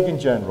so vague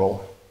and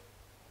general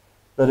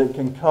that it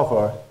can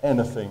cover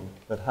anything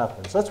that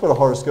happens. That's what a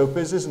horoscope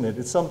is, isn't it?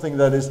 It's something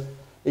that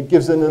it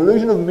gives an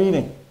illusion of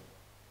meaning,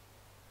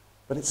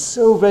 but it's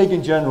so vague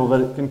and general that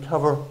it can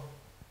cover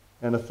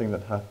anything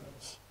that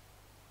happens.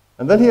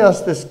 And then he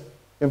asks this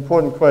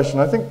important question.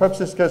 I think perhaps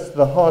this gets to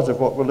the heart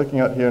of what we're looking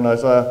at here in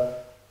Isaiah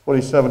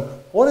 47.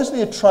 What is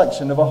the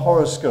attraction of a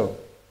horoscope?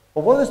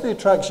 Or what is the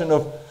attraction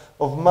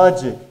of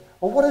magic?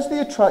 Or what is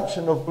the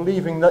attraction of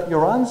believing that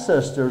your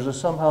ancestors are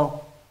somehow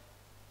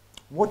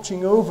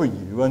watching over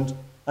you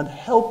and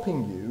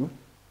helping you,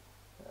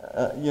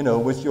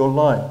 with your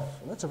life?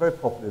 And that's a very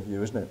popular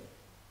view, isn't it?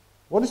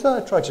 What is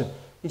that attraction?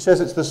 He says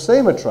it's the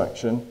same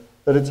attraction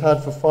that it's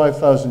had for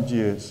 5,000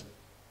 years.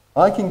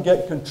 I can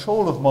get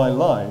control of my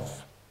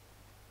life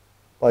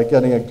by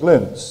getting a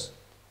glimpse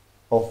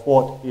of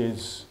what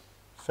is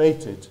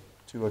fated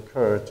to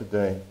occur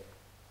today.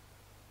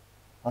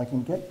 I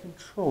can get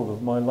control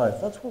of my life.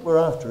 That's what we're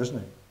after, isn't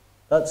it?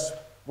 That's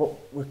what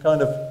we're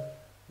kind of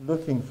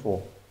looking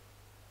for.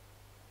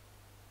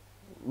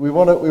 We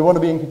want to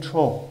be in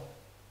control.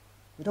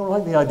 We don't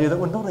like the idea that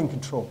we're not in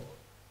control.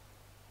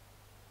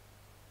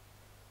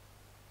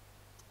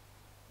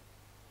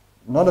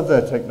 None of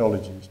their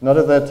technologies, none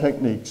of their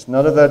techniques,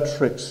 none of their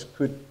tricks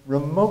could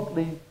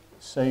remotely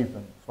save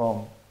them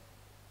from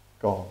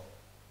God.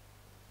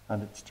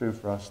 And it's true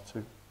for us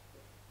too.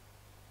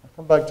 I'll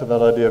come back to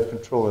that idea of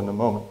control in a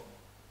moment.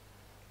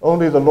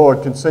 Only the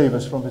Lord can save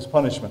us from His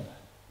punishment.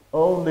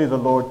 Only the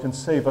Lord can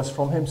save us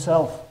from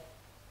Himself.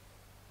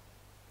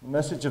 The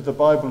message of the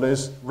Bible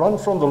is, run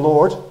from the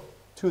Lord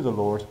to the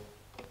Lord.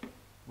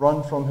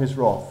 Run from His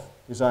wrath,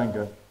 His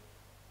anger,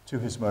 to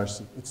His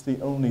mercy. It's the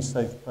only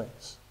safe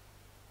place.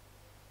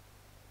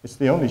 It's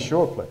the only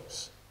sure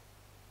place.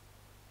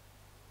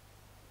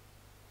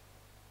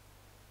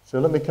 So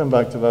let me come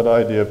back to that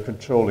idea of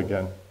control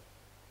again.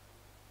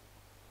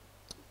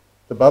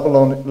 The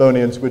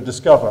Babylonians would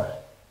discover,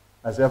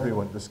 as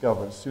everyone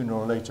discovers sooner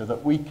or later,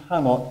 that we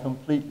cannot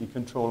completely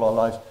control our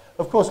lives.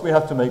 Of course, we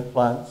have to make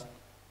plans,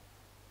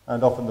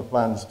 and often the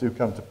plans do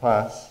come to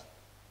pass,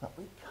 but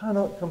we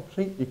cannot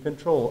completely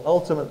control,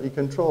 ultimately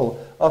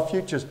control our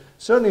futures.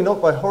 Certainly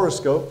not by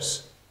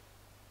horoscopes,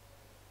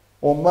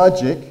 or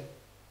magic,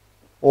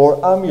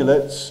 or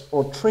amulets,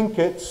 or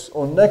trinkets,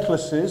 or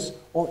necklaces,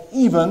 or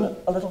even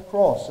a little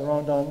cross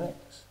around our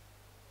necks.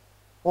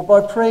 Or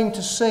by praying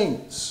to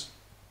saints,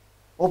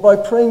 or by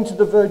praying to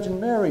the Virgin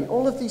Mary.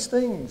 All of these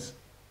things,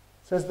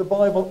 says the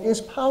Bible,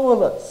 is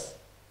powerless.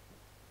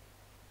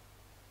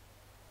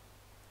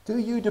 Do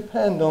you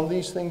depend on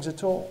these things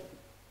at all?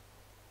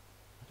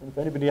 I don't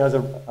know if anybody has a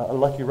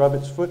lucky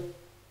rabbit's foot.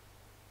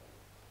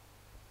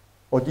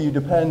 Or do you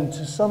depend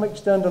to some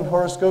extent on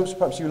horoscopes?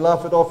 Perhaps you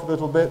laugh it off a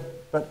little bit,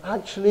 but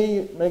actually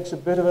it makes a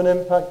bit of an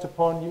impact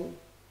upon you.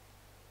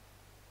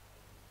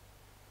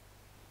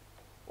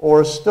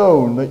 Or a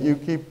stone that you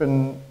keep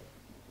in,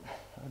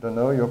 I don't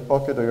know, your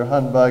pocket or your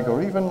handbag,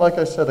 or even, like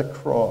I said, a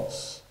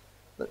cross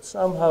that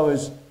somehow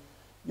is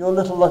your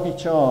little lucky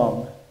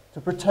charm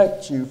to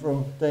protect you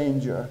from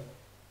danger.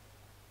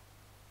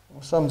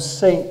 Or some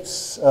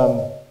saint's,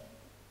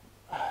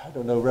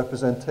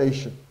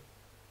 representation.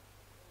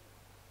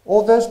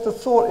 Or there's the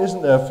thought,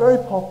 isn't there, very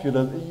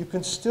popular, that you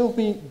can still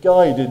be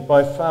guided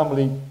by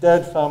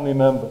dead family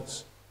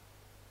members.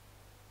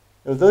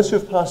 You know, those who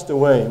have passed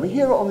away. We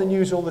hear it on the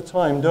news all the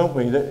time, don't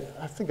we?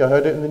 I think I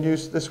heard it in the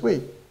news this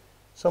week.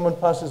 Someone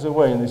passes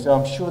away and they say,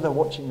 I'm sure they're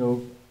watching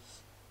over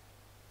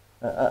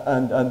us.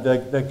 And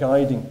they're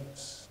guiding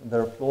us. and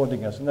they're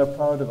applauding us, and they're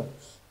proud of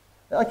us.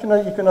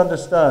 You can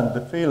understand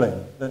the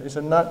feeling, that it's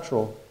a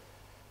natural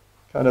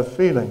kind of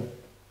feeling.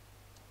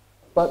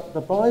 But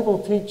the Bible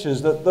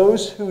teaches that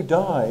those who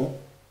die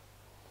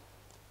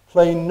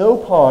play no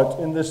part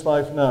in this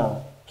life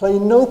now, play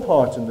no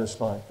part in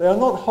this life. They are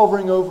not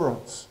hovering over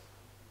us.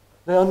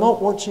 They are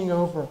not watching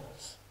over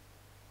us.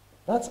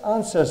 That's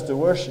ancestor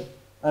worship,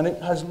 and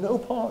it has no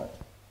part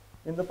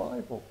in the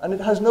Bible, and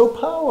it has no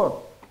power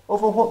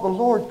over what the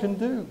Lord can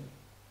do.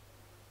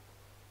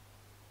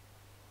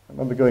 I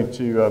remember going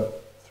to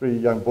 3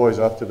 young boys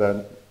after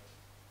their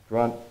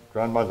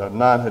grandmother,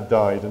 Nan, had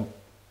died, and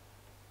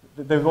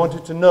they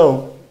wanted to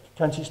know,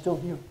 can she still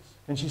hear us?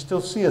 Can she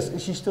still see us?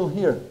 Is she still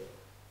here?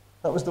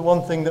 That was the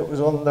one thing that was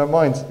on their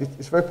minds.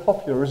 It's very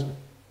popular, isn't it?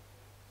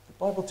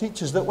 The Bible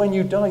teaches that when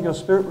you die, your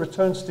spirit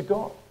returns to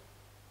God.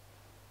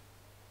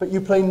 But you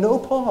play no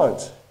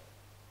part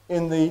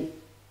in the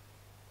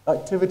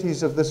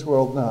activities of this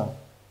world now.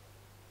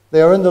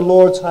 They are in the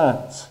Lord's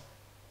hands.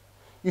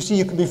 You see,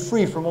 you can be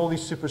free from all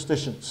these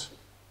superstitions.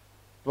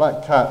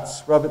 Black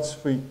cats, rabbit's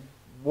feet,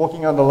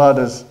 walking under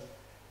ladders.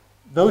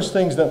 Those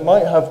things that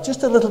might have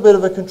just a little bit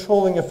of a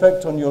controlling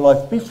effect on your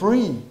life. Be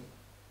free.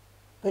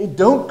 They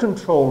don't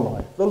control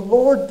life. The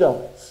Lord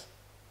does.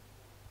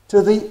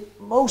 To the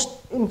most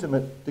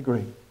intimate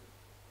degree.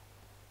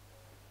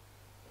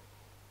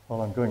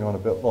 Well, I'm going on a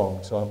bit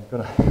long, so I'm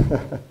going to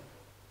have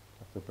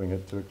to bring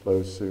it to a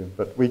close soon.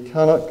 But we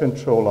cannot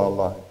control our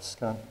lives,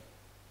 can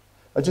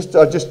we? Just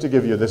to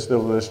give you this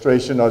little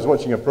illustration, I was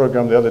watching a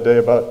program the other day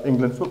about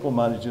England football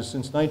managers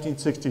since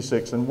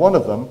 1966, and one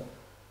of them,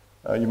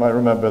 you might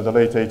remember the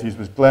late 80s,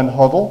 was Glenn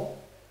Hoddle,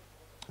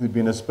 who'd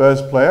been a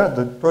Spurs player.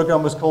 The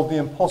program was called The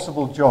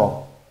Impossible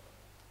Job,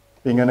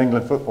 being an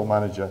England football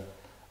manager.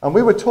 And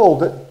we were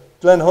told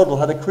that Glenn Hoddle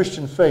had a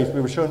Christian faith.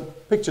 We were shown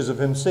pictures of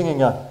him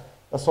singing a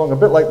song a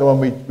bit like the one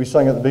we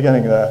sang at the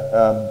beginning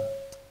there.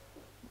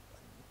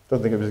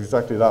 Don't think it was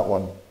exactly that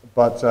one.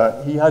 But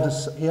he had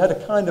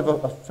a kind of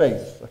a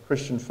faith, a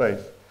Christian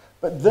faith.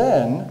 But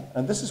then,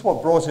 and this is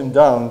what brought him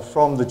down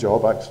from the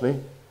job actually,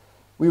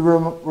 we were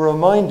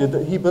reminded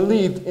that he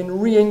believed in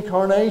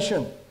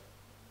reincarnation.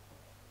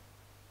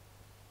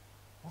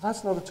 Well,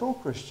 that's not at all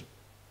Christian.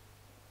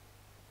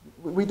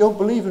 We don't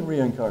believe in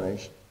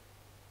reincarnation.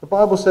 The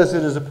Bible says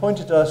it is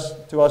appointed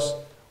to us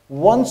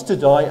once to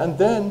die and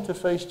then to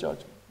face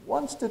judgment.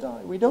 Once to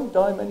die. We don't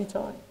die many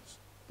times.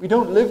 We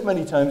don't live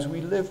many times.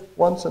 We live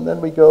once and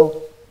then we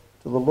go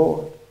to the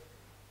Lord.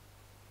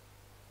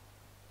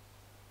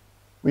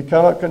 We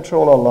cannot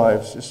control our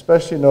lives,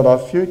 especially not our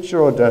future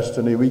or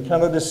destiny. We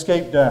cannot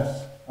escape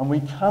death, and we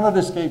cannot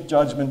escape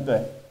judgment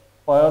day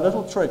by our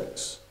little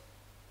tricks.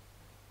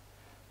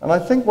 And I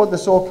think what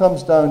this all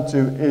comes down to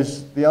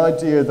is the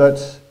idea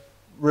that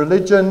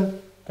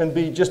religion can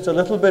be just a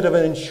little bit of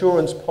an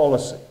insurance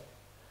policy.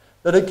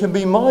 That it can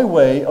be my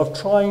way of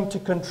trying to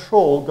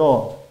control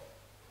God.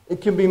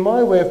 It can be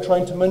my way of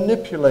trying to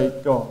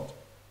manipulate God.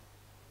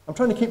 I'm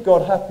trying to keep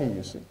God happy,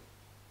 you see.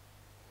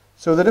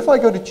 So that if I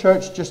go to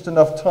church just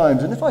enough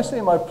times, and if I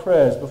say my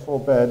prayers before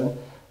bed, and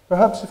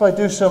perhaps if I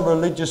do some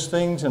religious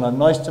things, and I'm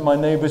nice to my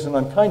neighbors, and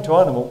I'm kind to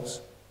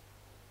animals,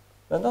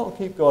 then that'll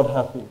keep God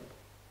happy.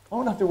 I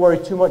won't have to worry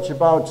too much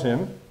about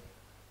him,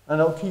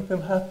 and I'll keep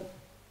him happy.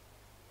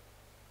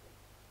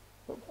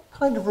 But what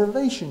kind of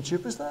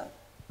relationship is that?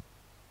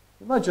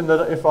 Imagine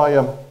that if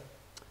I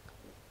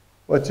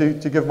were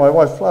to give my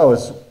wife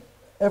flowers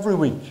every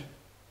week,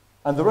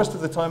 and the rest of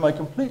the time I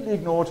completely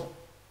ignored her.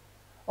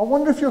 I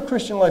wonder if your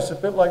Christian life's a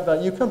bit like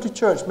that. You come to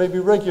church maybe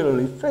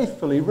regularly,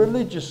 faithfully,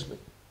 religiously,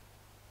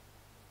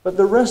 but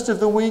the rest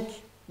of the week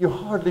you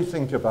hardly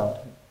think about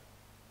him.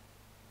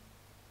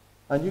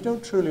 And you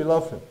don't truly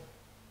love him.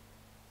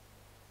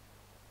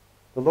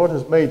 The Lord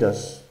has made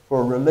us for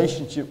a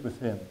relationship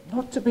with him,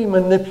 not to be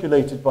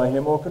manipulated by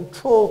him or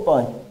controlled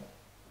by him.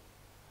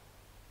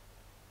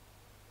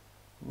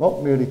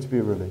 Not merely to be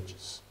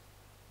religious.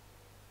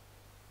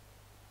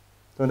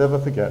 Don't ever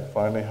forget,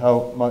 finally,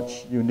 how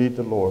much you need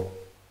the Lord.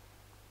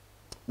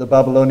 The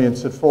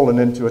Babylonians had fallen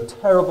into a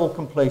terrible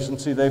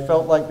complacency. They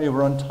felt like they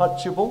were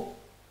untouchable.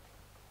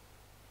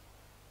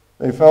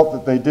 They felt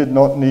that they did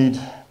not need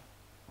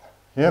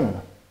him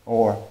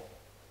or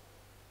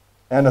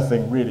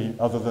anything really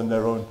other than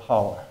their own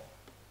power.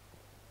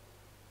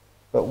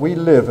 But we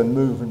live and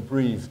move and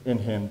breathe in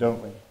him,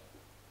 don't we?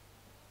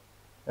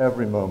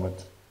 Every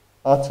moment.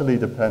 Utterly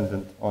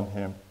dependent on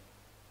him.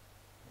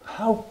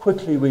 How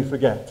quickly we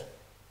forget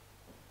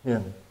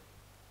him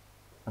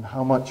and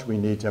how much we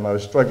need him. I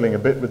was struggling a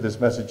bit with this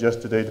message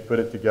yesterday to put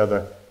it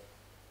together.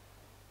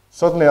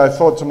 Suddenly I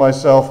thought to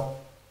myself,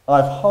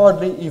 I've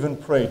hardly even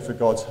prayed for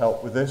God's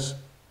help with this.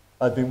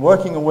 I've been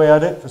working away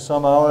at it for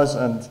some hours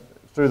and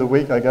through the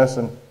week, I guess,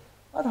 and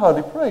I'd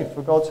hardly prayed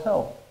for God's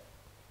help.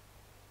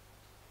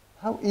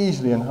 How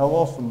easily and how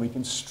often we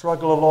can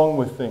struggle along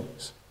with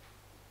things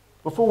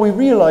before we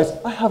realize,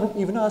 I haven't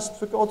even asked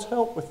for God's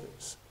help with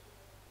this.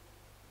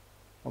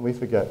 And we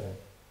forget him.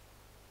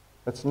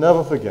 Let's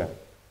never forget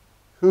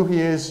who he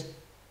is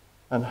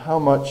and how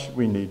much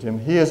we need him.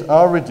 He is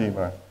our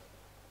Redeemer.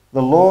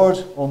 The Lord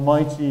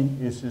Almighty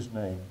is his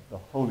name, the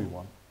Holy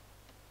One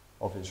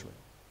of Israel.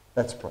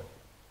 Let's pray.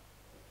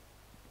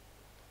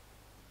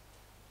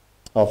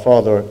 Our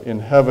Father in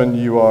heaven,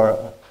 you are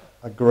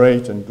a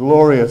great and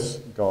glorious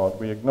God.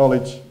 We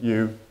acknowledge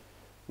you.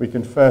 We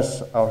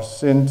confess our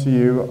sin to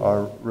you,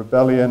 our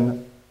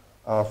rebellion,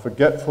 our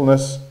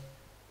forgetfulness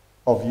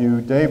of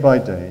you day by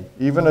day.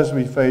 Even as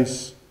we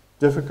face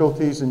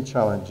difficulties and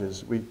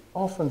challenges, we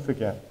often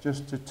forget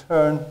just to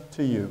turn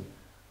to you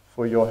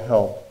for your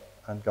help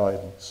and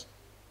guidance.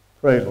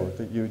 Pray, Lord,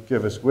 that you would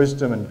give us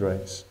wisdom and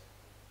grace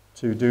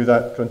to do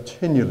that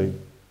continually,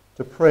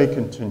 to pray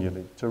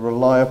continually, to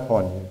rely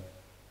upon you,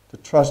 to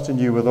trust in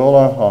you with all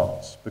our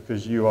hearts,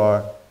 because you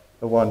are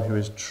the one who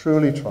is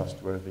truly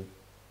trustworthy.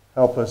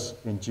 Help us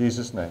in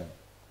Jesus' name.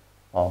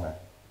 Amen.